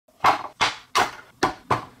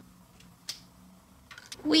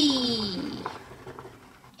Whee!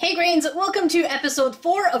 Hey Grains, welcome to episode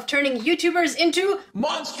 4 of turning YouTubers into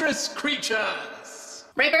monstrous creatures!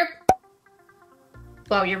 Right, Burp?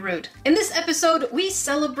 Wow, you're rude. In this episode, we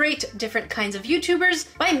celebrate different kinds of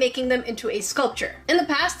YouTubers by making them into a sculpture. In the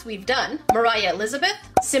past, we've done Mariah Elizabeth,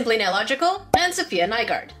 Simply Nailogical, and Sophia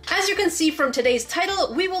Nygaard. As you can see from today's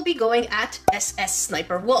title, we will be going at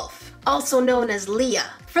SSSniperwolf, also known as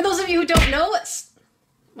Leah. For those of you who don't know,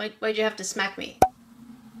 why'd you have to smack me?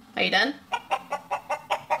 Are you done?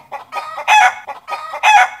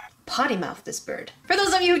 Potty mouth this bird. For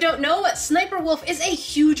those of you who don't know, Sniperwolf is a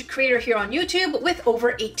huge creator here on YouTube with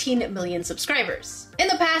over 18 million subscribers. In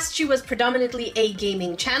the past, she was predominantly a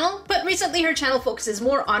gaming channel, but recently her channel focuses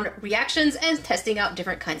more on reactions and testing out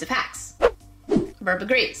different kinds of hacks. Burb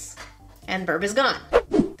agrees. And Burb is gone.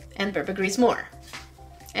 And Burb agrees more.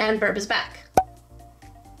 And Burb is back.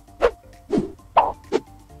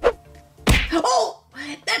 Oh!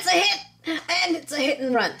 That's a hit! And it's a hit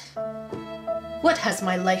and run. What has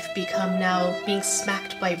my life become now, being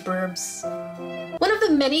smacked by burbs? One of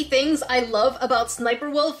the many things I love about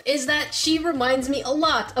Sniperwolf is that she reminds me a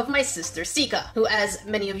lot of my sister Sika, who, as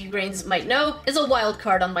many of you Grains might know, is a wild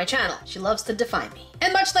card on my channel. She loves to defy me.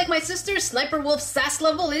 And much like my sister, Sniperwolf's sass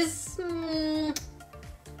level is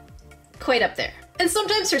quite up there. And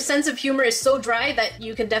sometimes her sense of humor is so dry that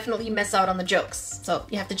you can definitely miss out on the jokes. So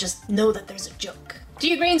you have to just know that there's a joke. Do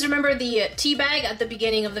you Grains remember the tea bag at the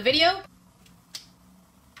beginning of the video?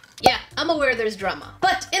 Yeah, I'm aware there's drama.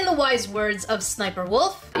 But in the wise words of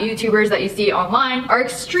Sniperwolf, YouTubers that you see online are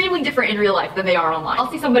extremely different in real life than they are online.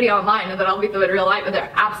 I'll see somebody online and then I'll meet them in real life and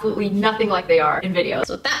they're absolutely nothing like they are in videos.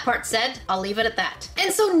 So with that part said, I'll leave it at that.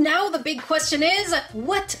 And so now the big question is,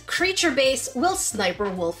 what creature base will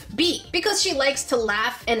Sniperwolf be? Because she likes to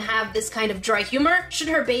laugh and have this kind of dry humor, should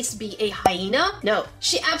her base be a hyena? No.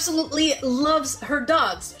 She absolutely loves her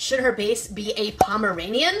dogs. Should her base be a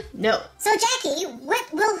Pomeranian? No. So Jackie,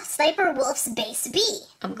 what will Sniperwolf's base be?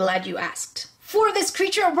 I'm glad you asked. For this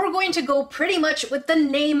creature, we're going to go pretty much with the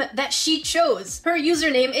name that she chose. Her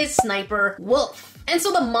username is Sniperwolf. And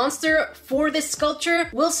so the monster for this sculpture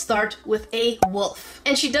will start with a wolf.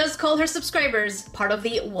 And she does call her subscribers part of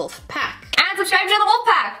the wolf pack. And subscribe to the wolf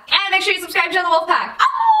pack! And make sure you subscribe to the wolf pack!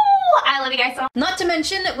 Oh, I love you guys so much. Not to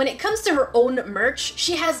mention, when it comes to her own merch,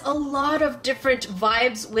 she has a lot of different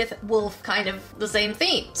vibes with wolf, kind of the same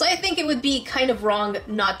theme. So I think it would be kind of wrong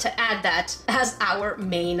not to add that as our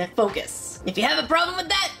main focus. If you have a problem with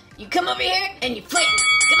that, you come over here and you fight me.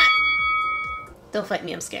 Come on. Don't fight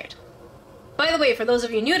me, I'm scared. By the way, for those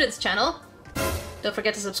of you new to this channel, don't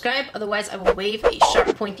forget to subscribe, otherwise I will wave a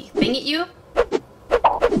sharp pointy thing at you.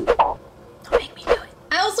 Don't make me do it.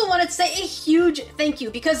 I also wanted to say a huge thank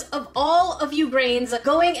you because of all of you Grains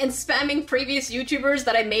going and spamming previous YouTubers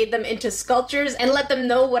that I made them into sculptures and let them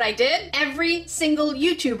know what I did. Every single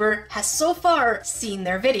YouTuber has so far seen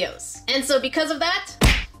their videos. And so because of that,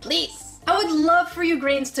 please, I would love for you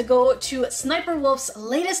Grains to go to Sniperwolf's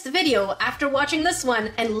latest video after watching this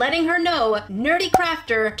one and letting her know Nerdy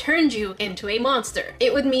Crafter turned you into a monster.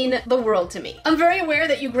 It would mean the world to me. I'm very aware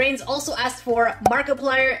that you Grains also asked for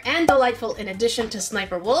Markiplier and Delightful in addition to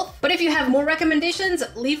Sniperwolf, but if you have more recommendations,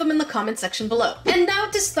 leave them in the comment section below. And now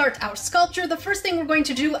to start our sculpture, the first thing we're going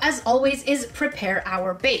to do, as always, is prepare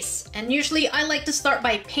our base. And usually I like to start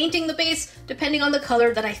by painting the base depending on the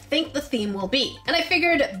color that I think the theme will be. And I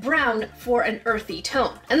figured brown for an earthy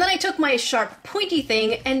tone. And then I took my sharp pointy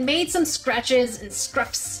thing and made some scratches and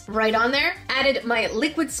scruffs right on there, added my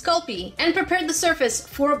liquid Sculpey, and prepared the surface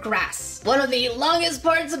for grass. One of the longest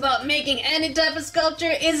parts about making any type of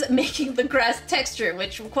sculpture is making the grass texture,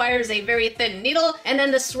 which requires a very thin needle and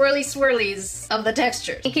then the swirly swirlies of the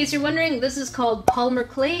texture. In case you're wondering, this is called polymer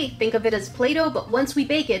clay. Think of it as Play-Doh, but once we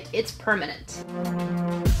bake it, it's permanent.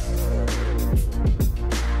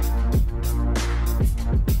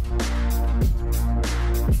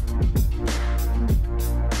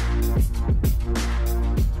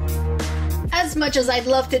 As much as I'd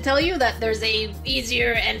love to tell you that there's a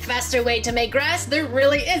easier and faster way to make grass, there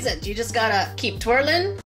really isn't. You just gotta keep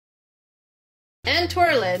twirling, and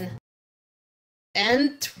twirling,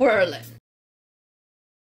 and twirling.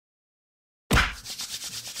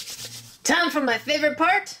 Time for my favorite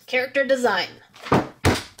part, character design.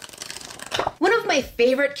 One of of my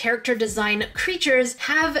favorite character design creatures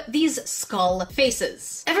have these skull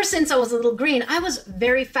faces. Ever since I was a little green, I was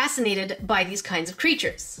very fascinated by these kinds of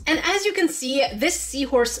creatures. And as you can see, this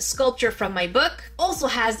seahorse sculpture from my book also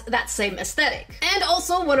has that same aesthetic. And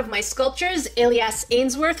also one of my sculptures, Elias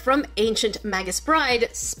Ainsworth from Ancient Magus Bride,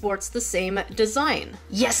 sports the same design.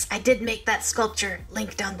 Yes, I did make that sculpture,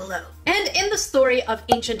 link down below. And in the story of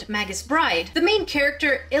Ancient Magus Bride, the main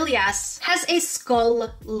character, Elias, has a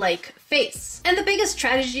skull-like face. And the biggest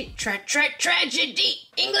tragedy,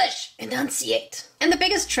 English, enunciate. And the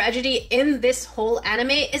biggest tragedy in this whole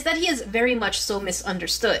anime is that he is very much so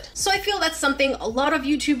misunderstood. So I feel that's something a lot of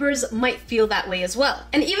YouTubers might feel that way as well.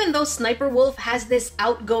 And even though Sniperwolf has this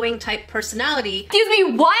outgoing type personality— Excuse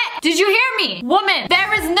me, what? Did you hear me? Woman,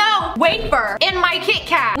 there is no wafer in my Kit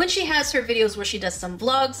Kat. when she has her videos where she does some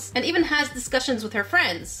vlogs and even has discussions with her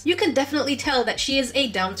friends, you can definitely tell that she is a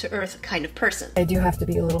down-to-earth kind of person. I do have to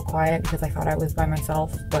be a little quiet because I thought I was by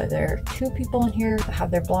myself, but there are 2 people in here that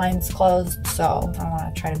have their blinds closed, so I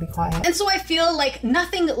want to try to be quiet. And so I feel like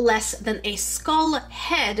nothing less than a skull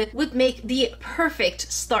head would make the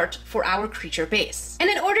perfect start for our creature base. And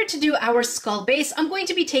in order to do our skull base, I'm going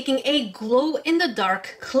to be taking a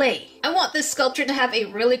glow-in-the-dark clay. I want this sculpture to have a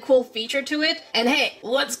really cool feature to it, and hey,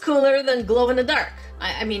 what's cooler than glow-in-the-dark?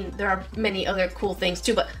 I mean, there are many other cool things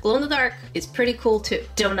too, but glow-in-the-dark is pretty cool too.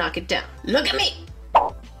 Don't knock it down. Look at me!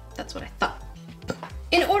 That's what I thought.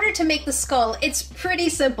 In order to make the skull, it's pretty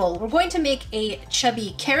simple. We're going to make a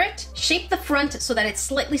chubby carrot, shape the front so that it's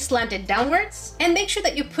slightly slanted downwards, and make sure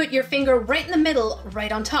that you put your finger right in the middle,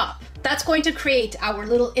 right on top. That's going to create our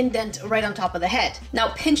little indent right on top of the head.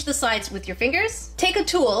 Now pinch the sides with your fingers. Take a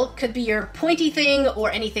tool, could be your pointy thing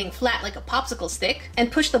or anything flat like a popsicle stick,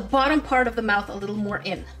 and push the bottom part of the mouth a little more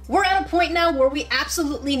in. We're at a point now where we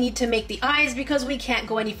absolutely need to make the eyes because we can't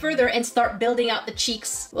go any further and start building out the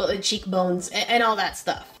cheeks, well, the cheekbones and all that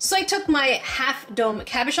stuff. So I took my half dome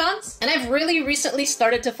cabochons, and I've really recently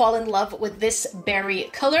started to fall in love with this berry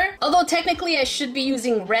color. Although technically I should be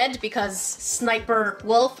using red because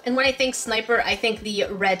Sniperwolf, and when I think sniper, I think the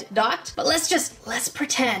red dot. But let's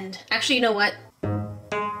pretend. Actually, you know what?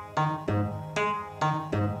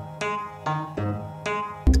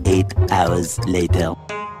 8 hours later.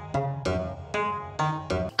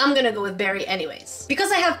 I'm gonna go with berry anyways. Because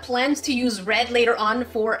I have plans to use red later on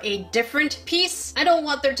for a different piece, I don't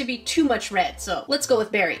want there to be too much red, so let's go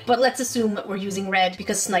with berry. But let's assume that we're using red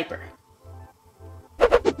because sniper.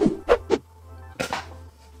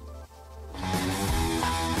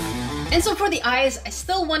 And so for the eyes, I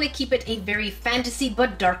still want to keep it a very fantasy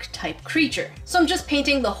but dark type creature. So I'm just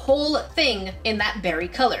painting the whole thing in that berry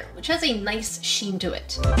color, which has a nice sheen to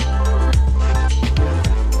it.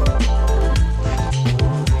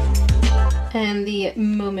 And the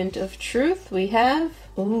moment of truth we have.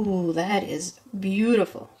 Ooh, that is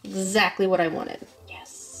beautiful. Exactly what I wanted.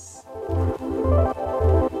 Yes.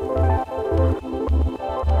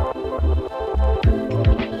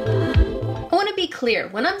 I want to be clear,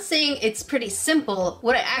 when I'm saying it's pretty simple,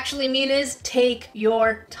 what I actually mean is take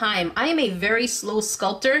your time. I am a very slow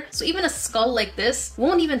sculptor, so even a skull like this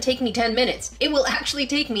won't even take me 10 minutes. It will actually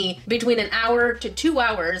take me between an hour to 2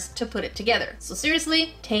 hours to put it together. So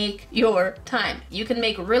seriously, take your time. You can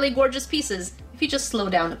make really gorgeous pieces if you just slow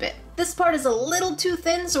down a bit. This part is a little too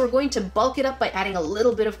thin, so we're going to bulk it up by adding a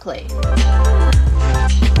little bit of clay.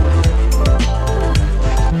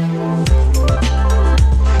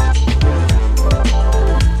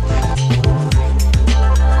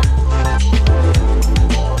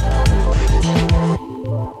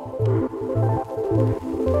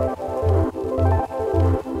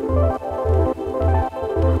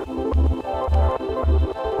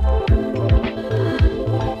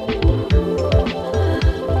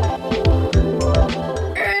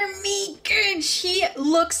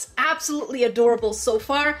 Absolutely adorable so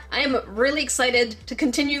far. I am really excited to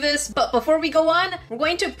continue this, but before we go on, we're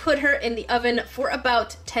going to put her in the oven for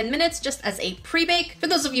about 10 minutes just as a pre-bake. For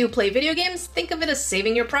those of you who play video games, think of it as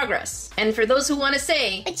saving your progress. And for those who want to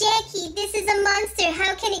say, But Jackie, this is a monster,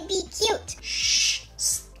 how can it be cute? shh,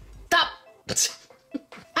 stop.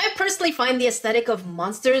 I personally find the aesthetic of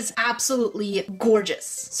monsters absolutely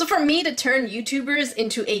gorgeous. So for me to turn YouTubers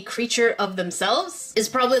into a creature of themselves is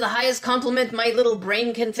probably the highest compliment my little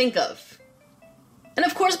brain can think of. And And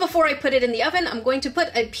of course, before I put it in the oven, I'm going to put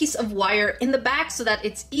a piece of wire in the back so that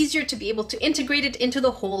it's easier to be able to integrate it into the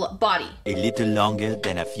whole body. A little longer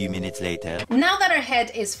than a few minutes later. Now that our head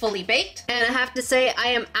is fully baked, and I have to say I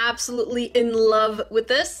am absolutely in love with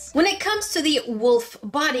this. When it comes to the wolf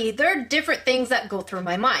body, there are different things that go through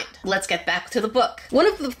my mind. Let's get back to the book. One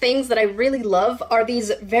of the things that I really love are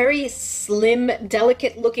these very slim,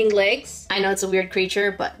 delicate looking legs. I know it's a weird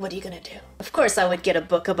creature, but what are you gonna do? Of course I would get a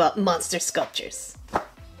book about monster sculptures.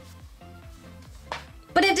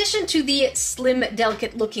 But in addition to the slim,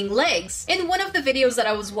 delicate-looking legs, in one of the videos that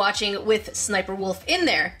I was watching with SSSniperwolf in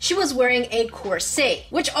there, she was wearing a corset,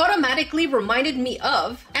 which automatically reminded me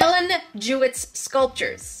of Ellen Jewett's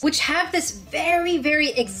sculptures, which have this very, very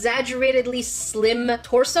exaggeratedly slim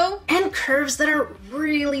torso and curves that are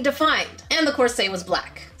really defined. And the corset was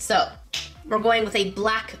black, so we're going with a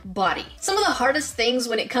black body. Some of the hardest things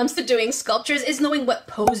when it comes to doing sculptures is knowing what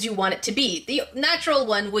pose you want it to be. The natural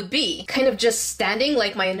one would be kind of just standing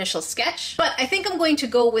like my initial sketch, but I think I'm going to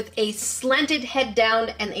go with a slanted head down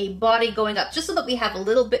and a body going up just so that we have a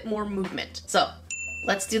little bit more movement. So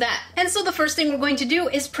let's do that. And so the first thing we're going to do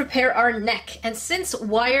is prepare our neck. And since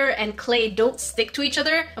wire and clay don't stick to each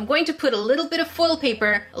other, I'm going to put a little bit of foil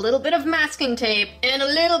paper, a little bit of masking tape, and a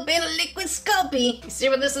little bit of liquid Sculpey. You see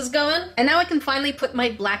where this is going? And now I can finally put my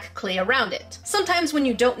black clay around it. Sometimes when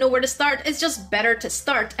you don't know where to start, it's just better to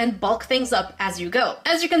start and bulk things up as you go.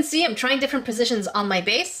 As you can see, I'm trying different positions on my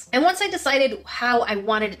base. And once I decided how I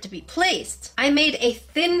wanted it to be placed, I made a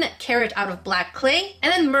thin carrot out of black clay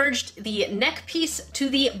and then merged the neck piece to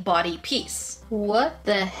the body piece. What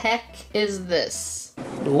the heck is this?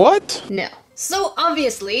 What? No. So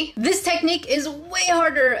obviously, this technique is way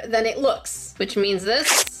harder than it looks, which means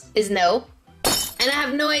this is no. And I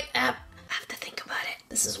have no idea. I have to think about it.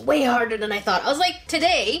 This is way harder than I thought. I was like,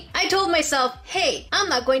 today, I told myself, hey, I'm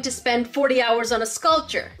not going to spend 40 hours on a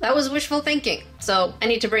sculpture. That was wishful thinking. So I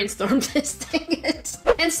need to brainstorm this, dang it.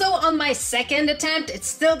 And so on my second attempt, it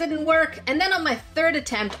still didn't work. And then on my third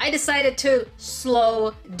attempt, I decided to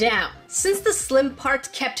slow down. Since the slim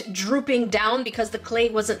part kept drooping down because the clay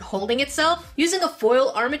wasn't holding itself, using a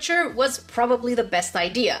foil armature was probably the best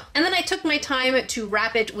idea. And then I took my time to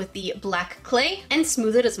wrap it with the black clay and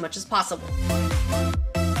smooth it as much as possible.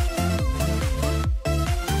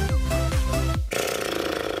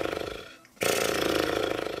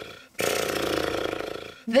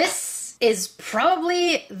 This is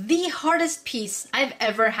probably the hardest piece I've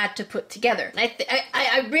ever had to put together.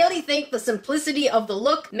 I really think the simplicity of the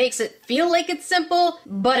look makes it feel like it's simple,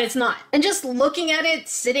 but it's not. And just looking at it,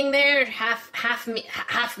 sitting there, half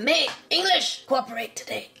made. English, cooperate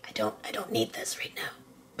today. I don't need this right now.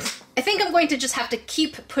 I think I'm going to just have to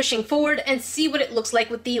keep pushing forward and see what it looks like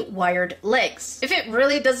with the wired legs. If it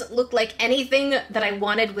really doesn't look like anything that I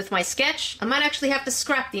wanted with my sketch, I might actually have to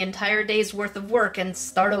scrap the entire day's worth of work and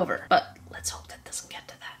start over. But let's hope that doesn't get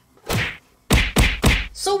to that.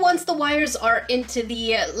 So once the wires are into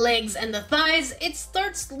the legs and the thighs, it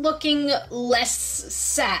starts looking less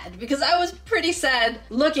sad, because I was pretty sad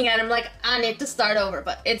looking at him like, I need to start over,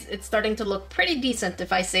 but it's starting to look pretty decent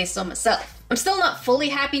if I say so myself. I'm still not fully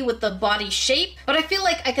happy with the body shape, but I feel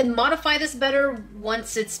like I can modify this better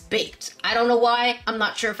once it's baked. I don't know why, I'm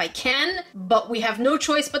not sure if I can, but we have no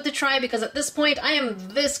choice but to try, because at this point I am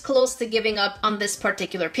this close to giving up on this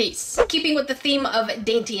particular piece. Keeping with the theme of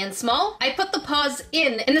dainty and small, I put the paws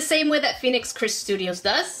in the same way that Phoenix Chris Studios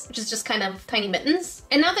does, which is just kind of tiny mittens.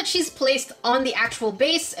 And now that she's placed on the actual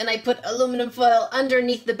base and I put aluminum foil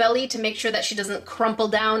underneath the belly to make sure that she doesn't crumple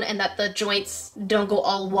down and that the joints don't go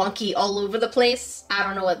all wonky all over the place. I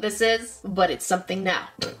don't know what this is, but it's something now.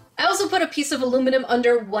 I also put a piece of aluminum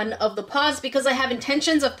under one of the paws because I have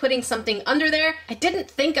intentions of putting something under there. I didn't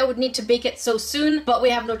think I would need to bake it so soon, but we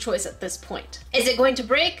have no choice at this point. Is it going to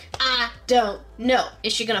break? I don't know.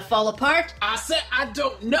 Is she gonna fall apart? I said I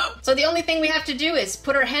don't know. So the only thing we have to do is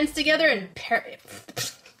put our hands together and pray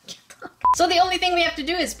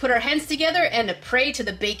to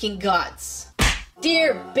the baking gods.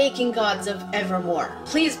 Dear baking gods of evermore,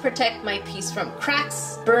 please protect my piece from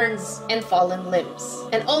cracks, burns, and fallen limbs.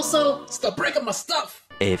 And also, Stop breaking my stuff.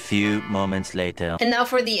 A few moments later. and now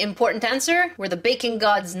for the important answer, were the baking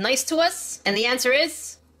gods nice to us? And the answer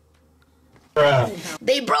is...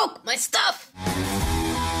 they broke my stuff!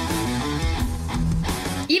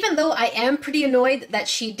 Even though I am pretty annoyed that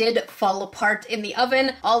she did fall apart in the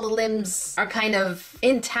oven, all the limbs are kind of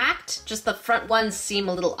intact, just the front ones seem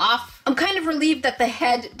a little off. I'm kind of relieved that the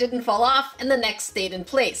head didn't fall off and the neck stayed in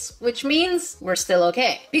place, which means we're still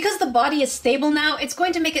okay. Because the body is stable now, it's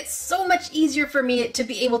going to make it so much easier for me to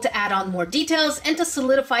be able to add on more details and to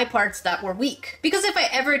solidify parts that were weak. Because if I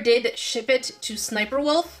ever did ship it to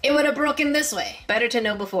Sniperwolf, it would have broken this way. Better to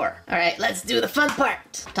know before. All right, let's do the fun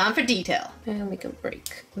part. Time for detail. And we can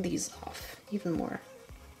break these off even more.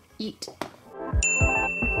 Eat.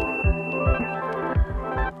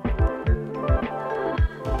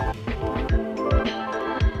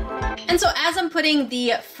 And so as I'm putting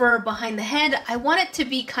the fur behind the head, I want it to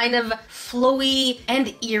be kind of flowy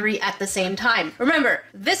and eerie at the same time. Remember,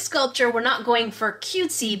 this sculpture, we're not going for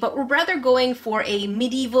cutesy, but we're rather going for a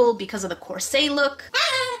medieval because of the corset look.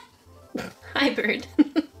 Hi, Bird.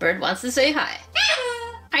 Bird wants to say hi.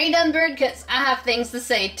 Are you done, Bird? Because I have things to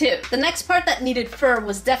say too. The next part that needed fur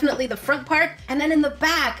was definitely the front part, and then in the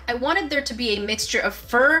back, I wanted there to be a mixture of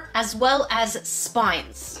fur as well as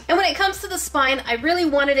spines. And when it comes to the spine, I really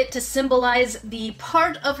wanted it to symbolize the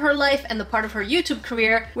part of her life and the part of her YouTube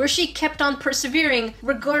career where she kept on persevering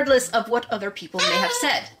regardless of what other people may have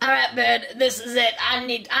said. All right, Bird, this is it. I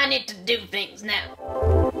need to do things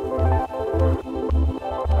now.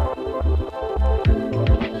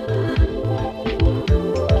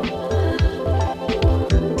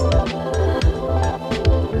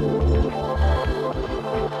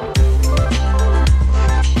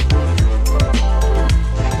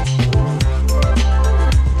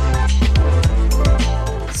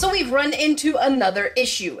 Run into another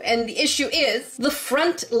issue, and the issue is the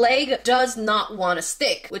front leg does not want to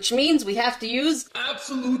stick, which means we have to use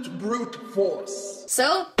absolute brute force.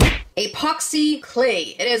 So, epoxy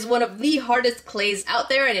clay. It is one of the hardest clays out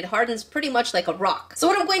there, and it hardens pretty much like a rock. So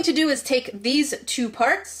what I'm going to do is take these two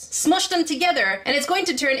parts, smush them together, and it's going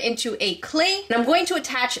to turn into a clay, and I'm going to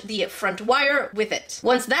attach the front wire with it.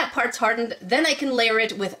 Once that part's hardened, then I can layer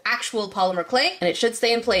it with actual polymer clay, and it should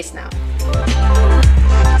stay in place now.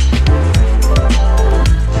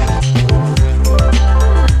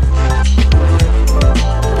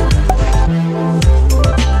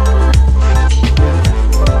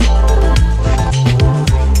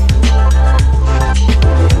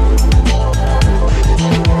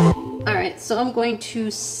 So I'm going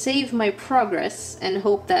to save my progress and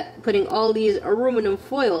hope that putting all these aluminum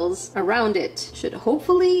foils around it should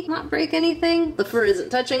hopefully not break anything. The fur isn't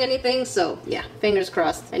touching anything, so yeah, fingers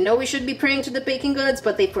crossed. I know we should be praying to the baking goods,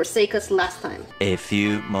 but they forsake us last time. A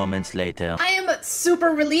few moments later. I am super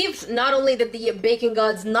relieved. Not only did the baking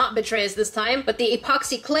gods not betray us this time, but the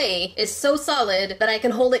epoxy clay is so solid that I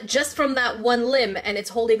can hold it just from that one limb, and it's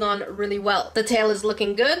holding on really well. The tail is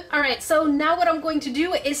looking good. All right, so now what I'm going to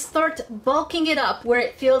do is start bulking it up where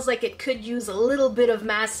it feels like it could use a little bit of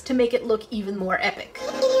mass to make it look even more epic.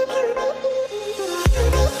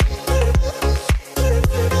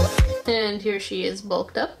 And here she is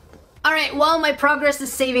bulked up. Alright, while my progress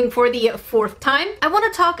is saving for the fourth time, I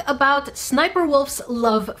want to talk about Sniperwolf's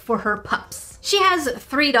love for her pups. She has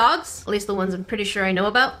 3 dogs, at least the ones I'm pretty sure I know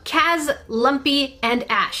about: Kaz, Lumpy, and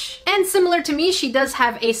Ash. And similar to me, she does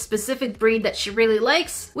have a specific breed that she really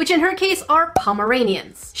likes, which in her case are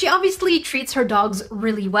Pomeranians. She obviously treats her dogs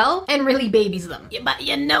really well and really babies them. Yeah, but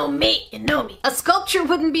you know me. A sculpture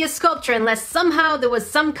wouldn't be a sculpture unless somehow there was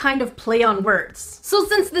some kind of play on words. So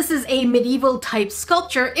since this is a medieval type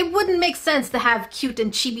sculpture, it wouldn't make sense to have cute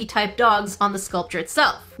and chibi type dogs on the sculpture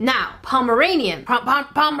itself. Now, Pomeranians.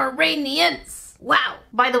 Wow!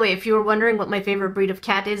 By the way, if you were wondering what my favorite breed of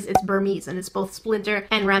cat is, it's Burmese, and it's both Splinter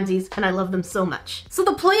and Ramses, and I love them so much. So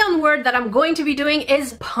the play on word that I'm going to be doing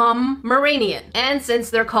is Pomeranian. And since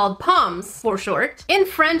they're called Poms for short, in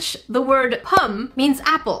French, the word pomme means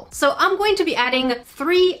apple. So I'm going to be adding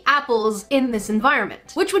 3 apples in this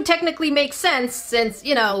environment, which would technically make sense since,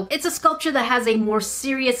 you know, it's a sculpture that has a more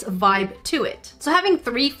serious vibe to it. So having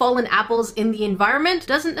 3 fallen apples in the environment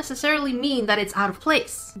doesn't necessarily mean that it's out of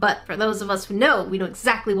place. But for those of us who know, we know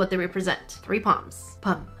exactly what they represent. 3 poms.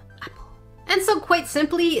 Pom. Apple. And so quite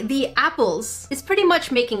simply, the apples is pretty much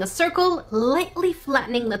making a circle, lightly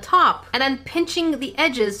flattening the top, and then pinching the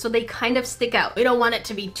edges so they kind of stick out. We don't want it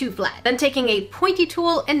to be too flat. Then taking a pointy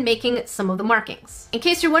tool and making some of the markings. In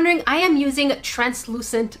case you're wondering, I am using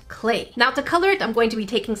translucent clay. Now to color it, I'm going to be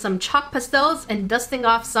taking some chalk pastels and dusting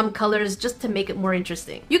off some colors just to make it more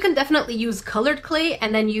interesting. You can definitely use colored clay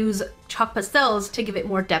and then use chalk pastels to give it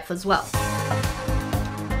more depth as well.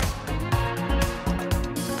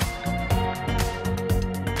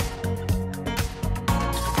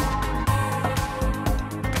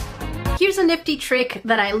 here's a nifty trick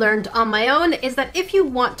that I learned on my own, is that if you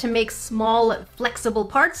want to make small flexible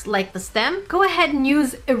parts like the stem, go ahead and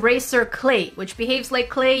use eraser clay, which behaves like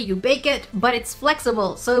clay. You bake it, but it's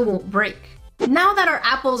flexible so it won't break. Now that our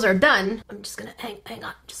apples are done, I'm just gonna, hang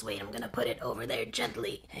on, just wait, I'm gonna put it over there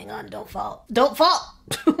gently. Hang on, don't fall. Don't fall!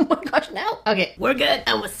 Oh my gosh, now. Okay, we're good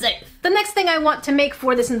and we're safe. The next thing I want to make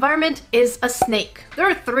for this environment is a snake. There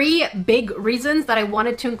are 3 big reasons that I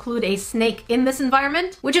wanted to include a snake in this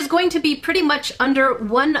environment, which is going to be pretty much under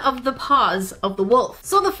one of the paws of the wolf.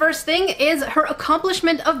 So the first thing is her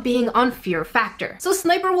accomplishment of being on Fear Factor. So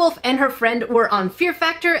Sniper Wolf and her friend were on Fear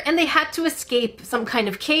Factor and they had to escape some kind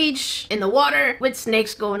of cage in the water with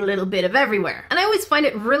snakes going a little bit of everywhere. And I always find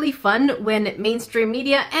it really fun when mainstream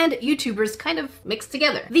media and YouTubers kind of mix together.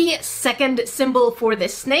 The second symbol for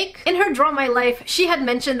this snake, in her Draw My Life, she had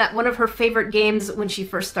mentioned that one of her favorite games when she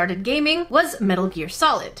first started gaming was Metal Gear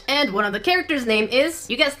Solid. And one of the characters' name is,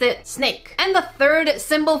 you guessed it, Snake. And the third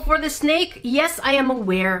symbol for the snake, yes, I am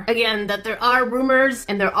aware, again, that there are rumors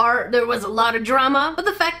and there was a lot of drama, but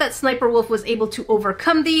the fact that Sniper Wolf was able to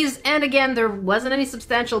overcome these, and again, there wasn't any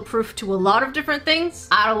substantial proof to a lot of different things,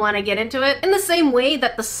 I don't want to get into it. In the same way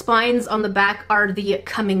that the spines on the back are the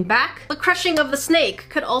coming back, the crushing of the snake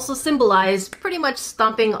could also symbolize pretty much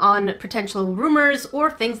stomping on potential rumors or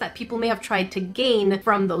things that people may have tried to gain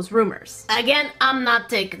from those rumors. Again, I'm not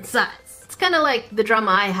taking sides. It's kind of like the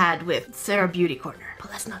drama I had with Sarahbeautycorner, but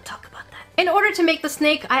let's not talk about that. In order to make the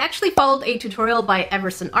snake, I actually followed a tutorial by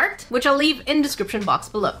Everson Art, which I'll leave in the description box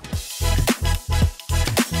below.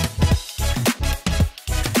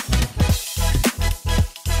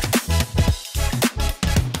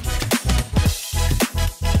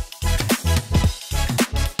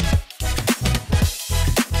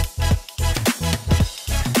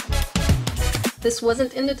 This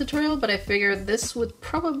wasn't in the tutorial, but I figured this would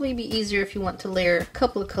probably be easier if you want to layer a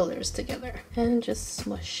couple of colors together. And just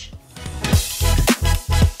smush.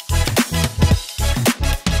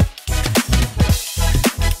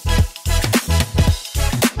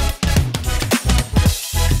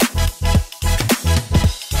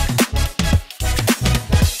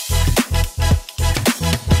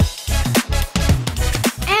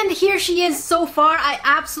 Here she is so far. I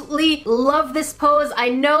absolutely love this pose. I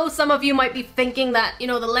know some of you might be thinking that, you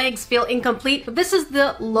know, the legs feel incomplete, but this is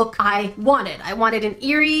the look I wanted. I wanted an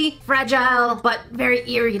eerie, fragile, but very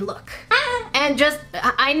eerie look. And just,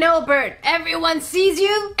 I know, Bert, everyone sees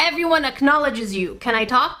you, everyone acknowledges you. Can I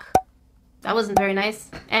talk? That wasn't very nice.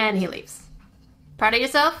 And he leaves. Proud of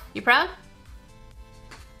yourself? You proud?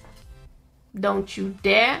 Don't you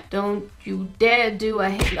dare do a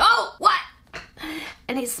hit. Oh, what?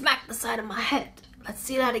 And he smacked the side of my head. Let's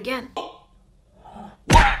see that again.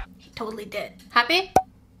 He totally did. Happy?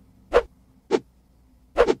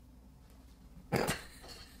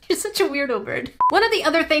 You're such a weirdo, bird. One of the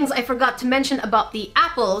other things I forgot to mention about the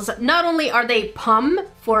apples, not only are they pom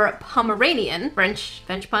for Pomeranian, French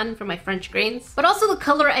pun for my French grains, but also the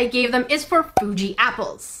color I gave them is for Fuji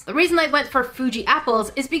apples. The reason I went for Fuji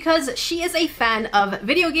apples is because she is a fan of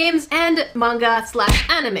video games and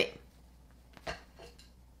manga/anime.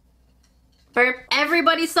 Burp.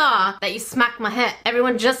 Everybody saw that you smacked my head.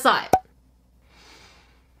 Everyone just saw it.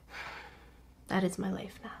 That is my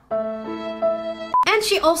life now. And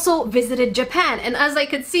she also visited Japan, and as I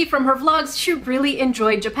could see from her vlogs, she really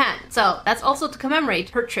enjoyed Japan. So that's also to commemorate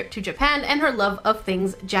her trip to Japan and her love of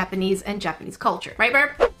things Japanese and Japanese culture. Right,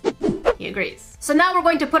 Burp? He agrees. So now we're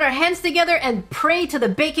going to put our hands together and pray to the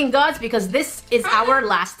baking gods because this is our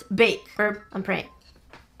last bake. Burp, I'm praying.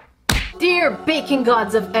 Dear baking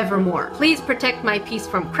gods of Evermore, please protect my piece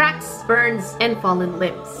from cracks, burns, and fallen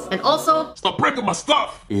limbs. And also, stop breaking my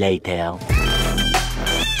stuff! Later.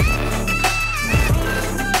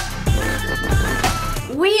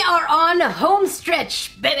 We are on home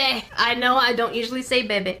stretch, baby! I know I don't usually say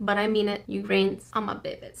baby, but I mean it. You grains are my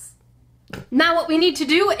babies. Now what we need to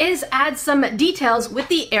do is add some details with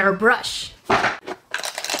the airbrush.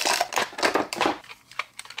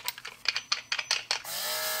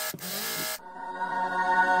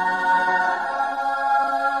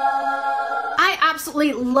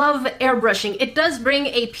 Absolutely love airbrushing. It does bring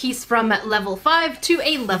a piece from level 5 to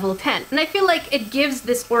a level 10. And I feel like it gives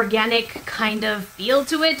this organic kind of feel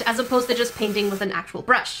to it as opposed to just painting with an actual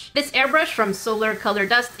brush. This airbrush from Solar Color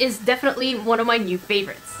Dust is definitely one of my new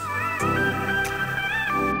favorites.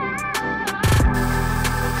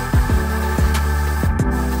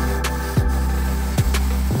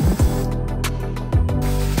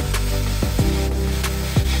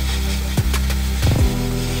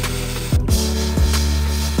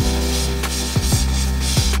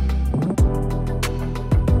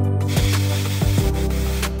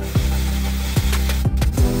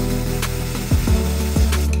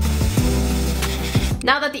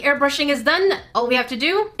 Now that the airbrushing is done, all we have to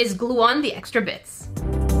do is glue on the extra bits.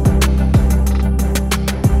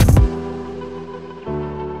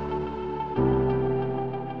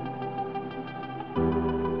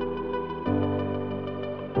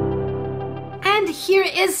 And here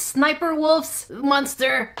is Sniperwolf's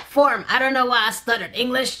monster form. I don't know why I stuttered.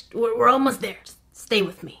 English, we're almost there. Stay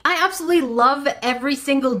with me. I absolutely love every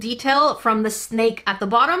single detail, from the snake at the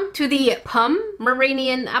bottom to the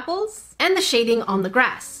Pomeranian apples and the shading on the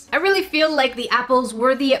grass. I really feel like the apples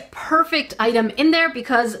were the perfect item in there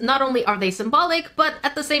because not only are they symbolic, but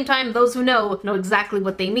at the same time, those who know exactly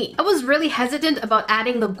what they mean. I was really hesitant about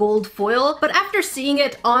adding the gold foil, but after seeing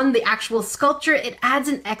it on the actual sculpture, it adds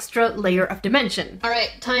an extra layer of dimension. All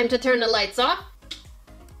right, time to turn the lights off.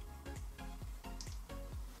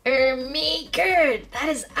 Good. That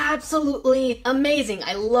is absolutely amazing.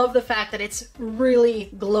 I love the fact that it's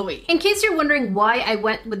really glowy. In case you're wondering why I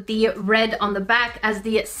went with the red on the back as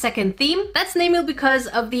the second theme, that's namely because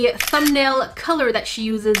of the thumbnail color that she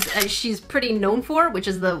uses, as she's pretty known for, which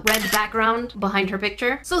is the red background behind her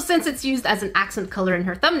picture. So since it's used as an accent color in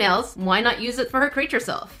her thumbnails, why not use it for her creature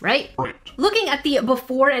self, right? Looking at the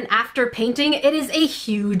before and after painting, it is a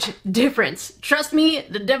huge difference. Trust me,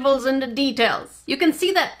 the devil's in the details. You can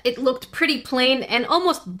see that it looked pretty plain and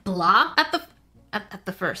almost blah at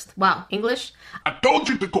the first. Wow, English? I told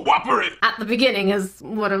you to cooperate! At the beginning is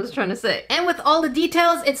what I was trying to say. And with all the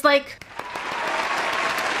details, it's like...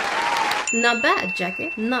 not bad,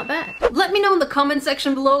 Jackie. Not bad. Let me know in the comment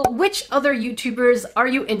section below which other YouTubers are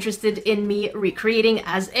you interested in me recreating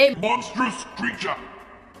as a Monstrous creature!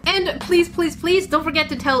 And please, please, please don't forget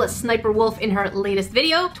to tell Sniperwolf in her latest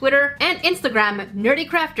video, Twitter, and Instagram, Nerdy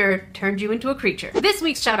Crafter turned you into a creature. This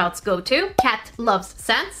week's shoutouts go to Cat Loves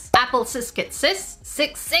Sans, Apple Siskit Sis,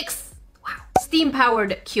 66, wow, Steam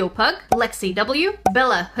Powered Kyopug, Lexi W,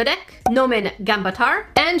 Bella Hudek, Nomin Gambatar,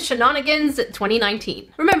 and Shenanigans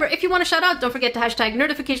 2019. Remember, if you want to shout out, don't forget to hashtag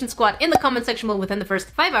Nerdification Squad in the comment section below within the first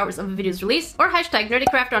 5 hours of a video's release, or hashtag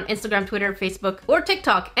NerdyCraft on Instagram, Twitter, Facebook, or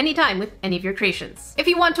TikTok anytime with any of your creations. If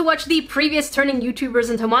you want to watch the previous turning YouTubers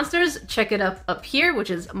into monsters, check it up here,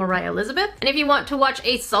 which is Mariah Elizabeth. And if you want to watch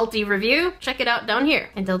a salty review, check it out down here.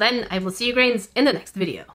 Until then, I will see you grains in the next video.